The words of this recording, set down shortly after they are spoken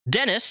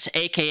Dennis,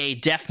 aka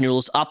Deaf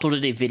Noodles,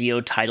 uploaded a video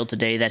titled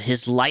today that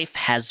his life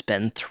has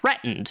been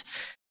threatened.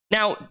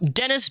 Now,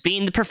 Dennis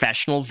being the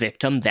professional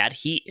victim that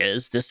he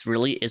is, this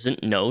really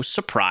isn't no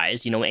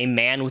surprise. You know, a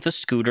man with a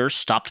scooter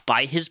stopped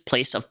by his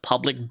place of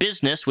public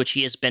business, which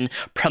he has been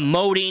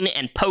promoting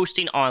and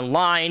posting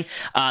online.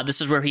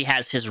 This is where he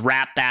has his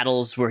rap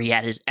battles, where he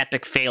had his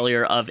epic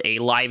failure of a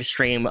live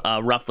stream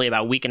roughly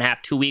about a week and a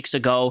half, 2 weeks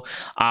ago,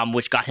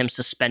 which got him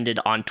suspended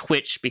on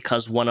Twitch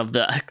because one of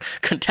the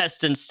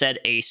contestants said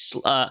a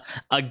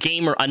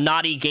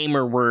naughty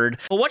gamer word.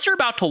 Well, what you're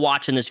about to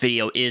watch in this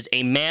video is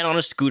a man on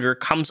a scooter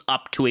comes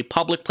up to a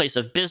public place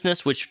of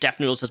business, which Deaf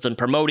Noodles has been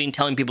promoting,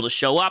 telling people to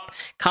show up,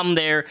 come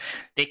there.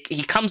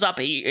 He comes up,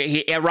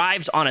 he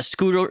arrives on a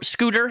scooter.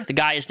 The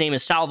guy's name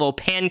is Salvo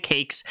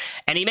Pancakes,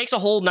 and he makes a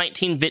whole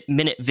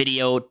 19-minute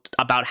video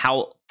about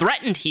how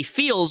threatened he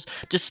feels,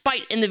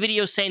 despite in the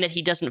video saying that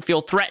he doesn't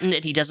feel threatened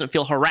and he doesn't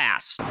feel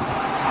harassed.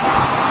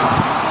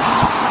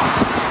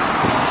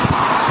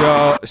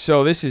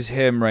 So this is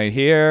him right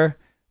here.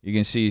 You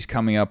can see he's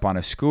coming up on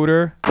a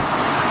scooter.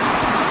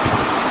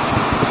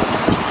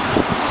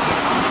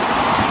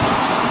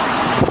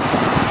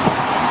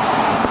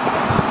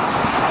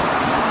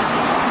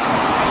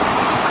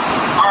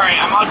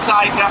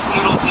 Outside Deaf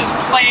Noodles'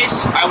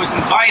 place. I was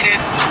invited.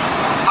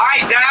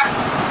 Hi, Deaf.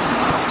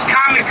 It's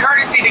common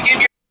courtesy to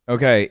give you...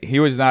 Okay, he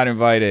was not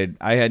invited.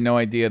 I had no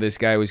idea this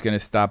guy was going to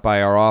stop by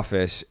our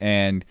office.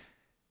 And,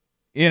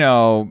 you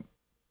know,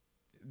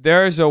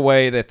 there's a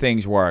way that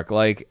things work.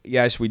 Like,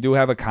 yes, we do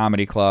have a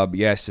comedy club.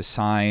 Yes, the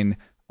sign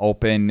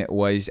open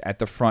was at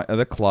the front of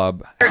the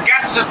club. Your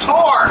guests a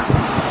tour.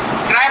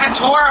 Can I have a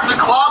tour of the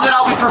club that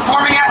I'll be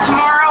performing at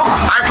tomorrow?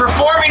 I'm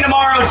performing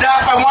tomorrow,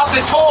 Deaf. I want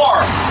the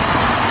tour.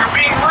 You're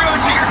being rude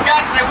to your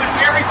guests. They went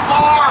very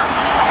far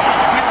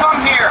to come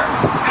here.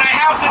 Can I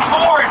have the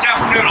tour, Deaf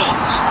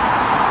Noodles?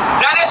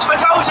 Dennis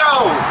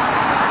Matoso.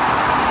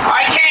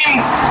 I came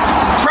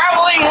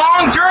traveling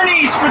long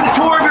journeys for the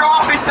tour of your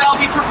office that I'll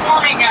be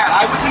performing at.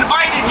 I was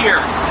invited here.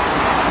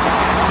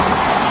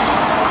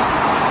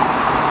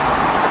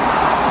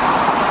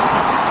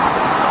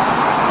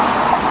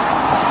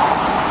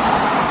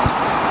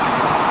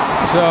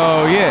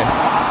 So, yeah,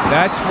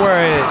 that's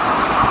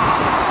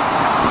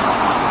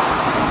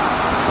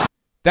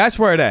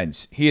where it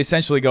ends. He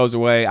essentially goes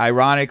away.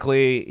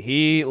 Ironically,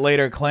 he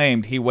later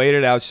claimed he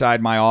waited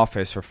outside my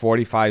office for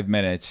 45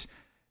 minutes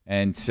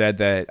and said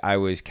that I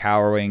was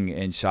cowering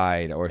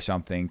inside or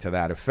something to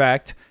that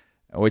effect,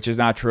 which is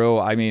not true.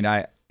 I mean,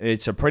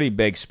 it's a pretty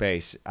big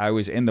space. I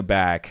was in the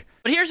back.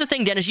 But here's the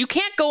thing, Dennis. You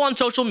can't go on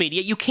social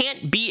media. You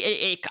can't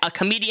be a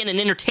comedian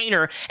and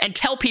entertainer and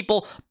tell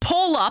people,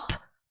 pull up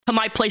to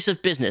my place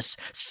of business.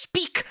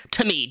 Speak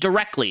to me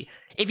directly.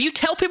 If you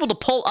tell people to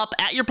pull up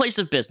at your place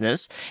of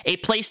business, a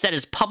place that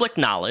is public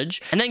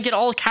knowledge, and then get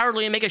all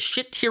cowardly and make a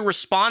shit-tier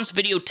response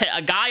video to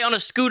a guy on a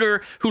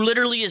scooter who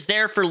literally is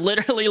there for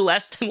literally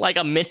less than like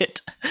a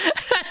minute.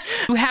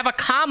 You have a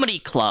comedy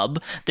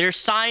club. There's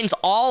signs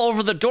all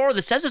over the door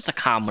that says it's a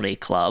comedy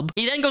club.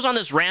 He then goes on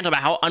this rant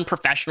about how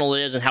unprofessional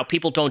it is and how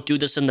people don't do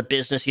this in the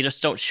business. You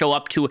just don't show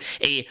up to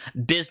a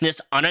business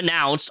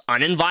unannounced,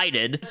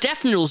 uninvited.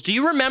 Deaf Noodles, do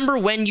you remember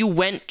when you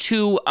went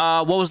to,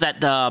 what was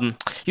that?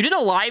 You did a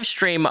live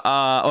stream,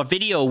 a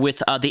video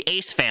with the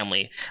Ace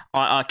family,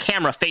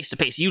 camera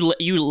face-to-face.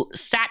 You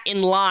sat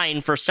in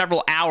line for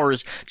several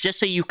hours just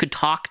so you could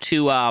talk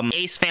to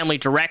Ace family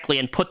directly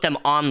and put them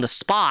on the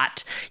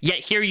spot, yet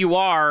here you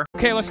are.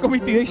 Okay, let's go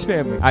meet the Ace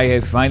family. I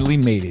have finally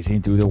made it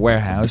into the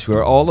warehouse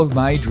where all of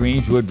my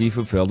dreams would be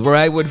fulfilled, where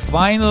I would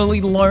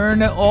finally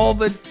learn all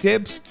the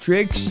tips,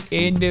 tricks,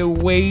 and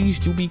ways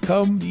to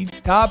become the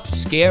top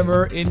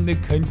scammer in the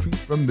country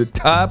from the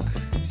top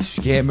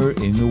scammer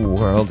in the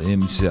world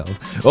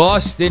himself,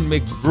 Austin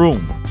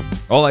McBroom.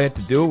 All I had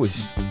to do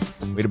was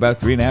wait about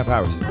 3.5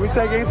 hours. We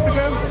take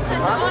Instagram?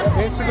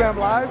 Instagram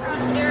Live?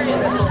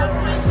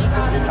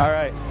 All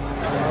right.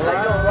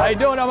 How you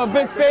doing? I'm a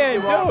big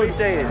fan, dude.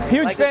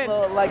 Huge fan.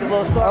 Like a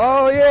little star.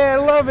 Oh yeah,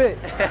 I love it.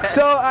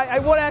 So I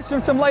want to ask you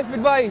some life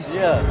advice.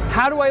 Yeah.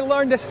 How do I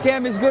learn to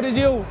scam as good as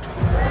you?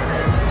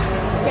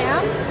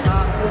 Scam?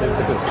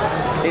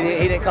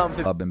 He didn't come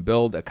to And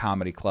build a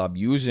comedy club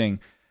using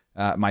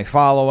my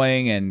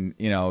following and,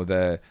 you know,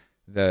 the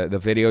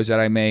videos that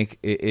I make.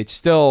 It's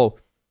still,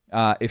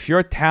 if you're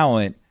a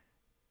talent,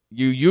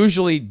 you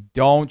usually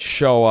don't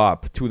show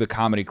up to the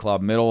comedy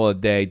club middle of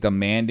the day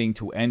demanding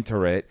to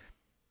enter it,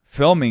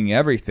 filming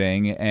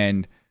everything,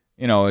 and,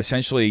 you know,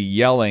 essentially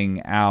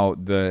yelling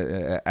out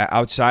the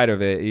outside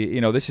of it. You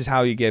know, this is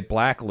how you get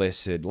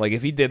blacklisted. Like,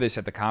 if he did this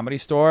at the Comedy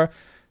Store,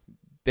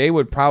 they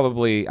would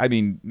probably, I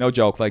mean, no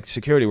joke, like,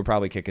 security would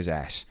probably kick his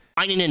ass.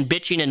 Whining and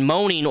bitching and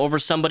moaning over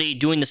somebody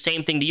doing the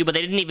same thing to you, but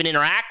they didn't even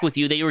interact with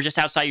you. They were just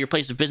outside your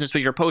place of business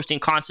where you're posting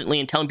constantly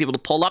and telling people to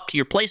pull up to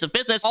your place of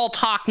business. All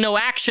talk, no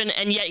action,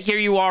 and yet here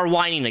you are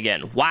whining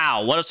again.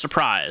 Wow, what a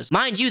surprise.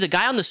 Mind you, the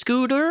guy on the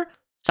scooter,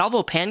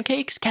 Salvo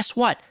Pancakes, guess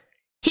what?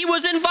 He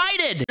was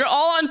invited. You're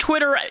all on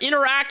Twitter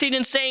interacting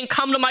and saying,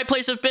 come to my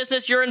place of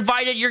business. You're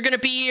invited. You're going to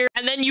be here.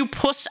 And then you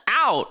puss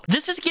out.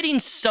 This is getting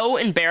so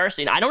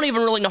embarrassing. I don't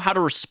even really know how to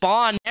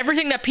respond.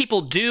 Everything that people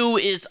do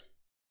is,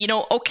 you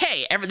know,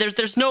 okay.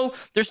 There's no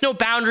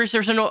boundaries.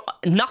 There's no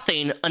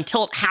nothing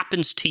until it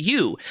happens to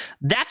you.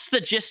 That's the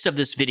gist of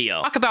this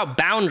video. Talk about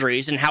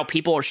boundaries and how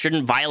people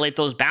shouldn't violate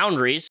those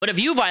boundaries. But if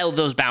you violate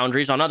those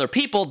boundaries on other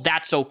people,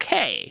 that's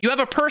okay. You have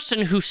a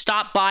person who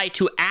stopped by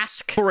to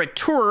ask for a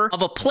tour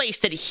of a place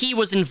that he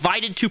was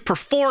invited to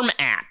perform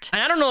at.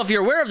 And I don't know if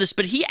you're aware of this,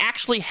 but he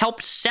actually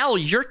helped sell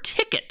your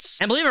tickets.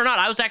 And believe it or not,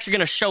 I was actually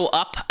going to show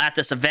up at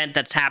this event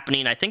that's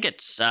happening. I think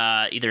it's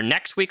either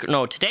next week,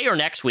 no, today or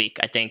next week,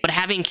 I think. But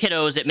having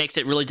kiddos, it makes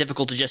it really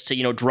difficult to just,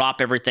 you know,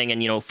 drop everything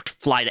and, you know,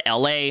 fly to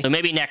LA. So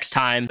maybe next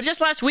time. But just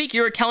last week,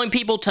 you were telling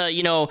people to,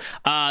 you know,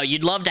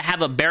 you'd love to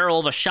have a barrel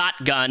of a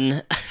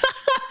shotgun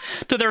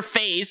to their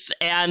face,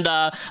 and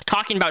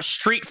talking about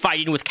street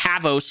fighting with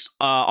Kavos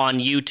on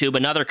YouTube,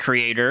 another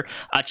creator,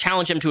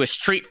 challenge him to a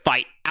street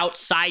fight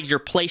outside your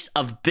place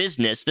of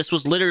business. This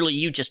was literally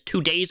you just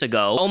 2 days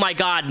ago. Oh my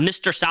god,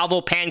 Mr.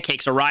 Salvo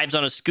Pancakes arrives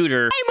on a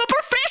scooter. I'm a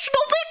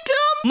professional victim!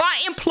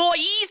 My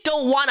employees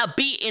don't want to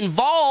be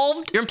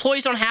involved. Your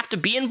employees don't have to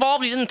be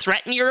involved. He didn't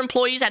threaten your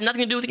employees, had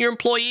nothing to do with your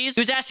employees.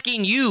 He was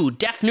asking you,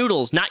 Deaf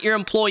Noodles, not your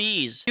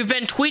employees. You've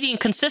been tweeting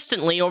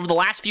consistently over the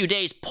last few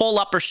days, pull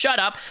up or shut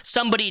up.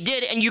 Somebody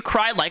did, and you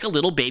cried like a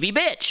little baby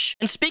bitch.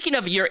 And speaking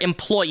of your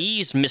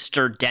employees,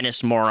 Mr.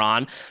 Dennis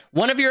Moron,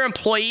 one of your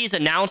employees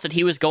announced that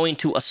he was going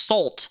to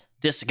assault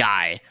this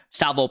guy,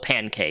 Salvo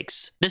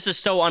Pancakes. This is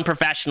so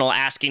unprofessional,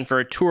 asking for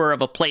a tour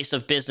of a place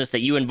of business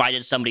that you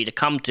invited somebody to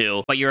come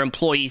to, but your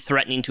employee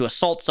threatening to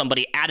assault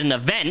somebody at an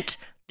event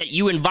that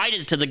you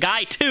invited to the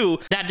guy too.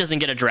 That doesn't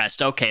get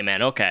addressed. Okay,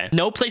 man, okay.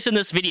 No place in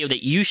this video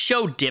that you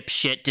show,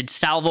 dipshit, did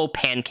Salvo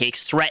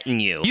Pancakes threaten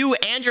you. You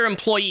and your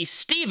employee,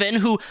 Steven,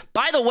 who,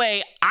 by the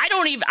way, I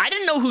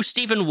didn't know who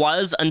Steven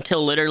was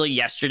until literally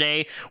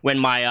yesterday when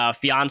my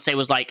fiance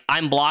was like,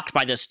 I'm blocked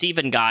by this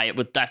Steven guy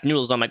with Deaf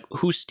Noodles. I'm like,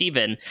 who's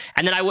Steven?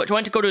 And then I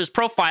went to go to his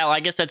profile. I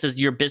guess that's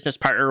your business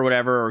partner or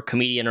whatever, or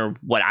comedian or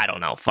what. I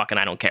don't know. Fucking,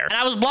 I don't care. And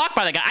I was blocked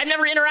by the guy. I've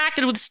never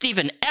interacted with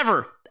Steven,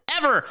 ever.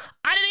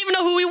 I didn't even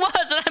know who he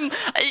was.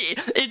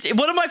 And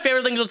one of my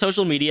favorite things on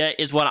social media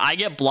is when I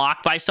get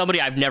blocked by somebody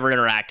I've never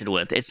interacted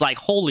with. It's like,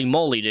 holy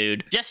moly,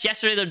 dude. Just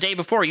yesterday, the day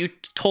before, you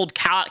told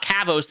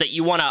Kavos that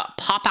you want to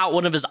pop out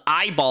one of his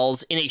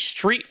eyeballs in a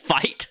street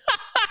fight.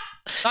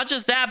 Not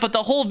just that, but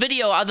the whole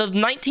video, out of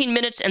 19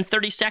 minutes and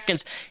 30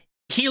 seconds,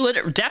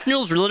 Deaf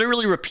Noodles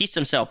literally repeats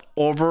himself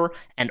over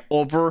and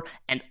over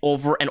and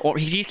over and over.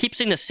 He keeps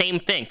saying the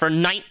same thing for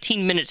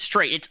 19 minutes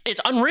straight.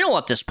 It's unreal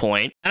at this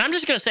point. And I'm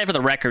just going to say for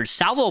the record,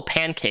 Salvo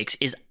Pancakes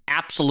is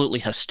absolutely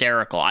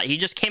hysterical. He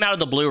just came out of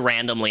the blue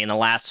randomly in the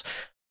last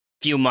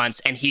few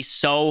months, and he's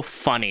so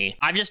funny.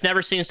 I've just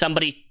never seen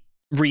somebody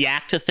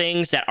react to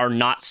things that are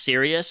not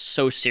serious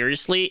so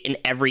seriously in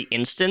every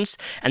instance,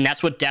 and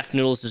that's what Deaf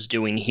Noodles is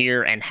doing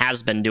here and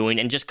has been doing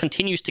and just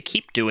continues to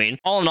keep doing.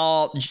 All in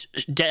all,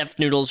 Deaf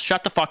Noodles,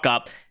 shut the fuck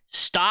up.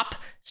 Stop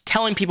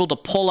telling people to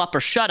pull up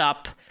or shut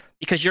up,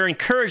 because you're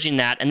encouraging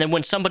that, and then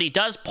when somebody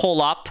does pull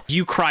up,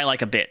 you cry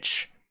like a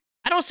bitch.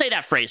 I don't say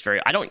that phrase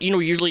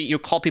usually you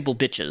call people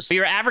bitches. But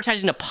you're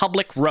advertising to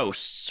public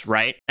roasts,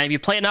 right? And if you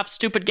play enough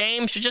stupid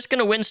games, you're just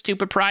gonna win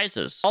stupid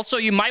prizes. Also,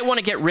 you might want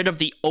to get rid of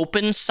the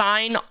open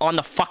sign on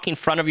the fucking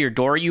front of your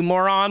door, you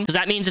moron. Because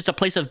that means it's a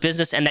place of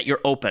business and that you're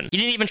open. You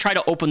didn't even try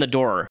to open the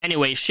door.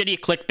 Anyway, shitty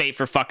clickbait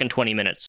for fucking 20 minutes.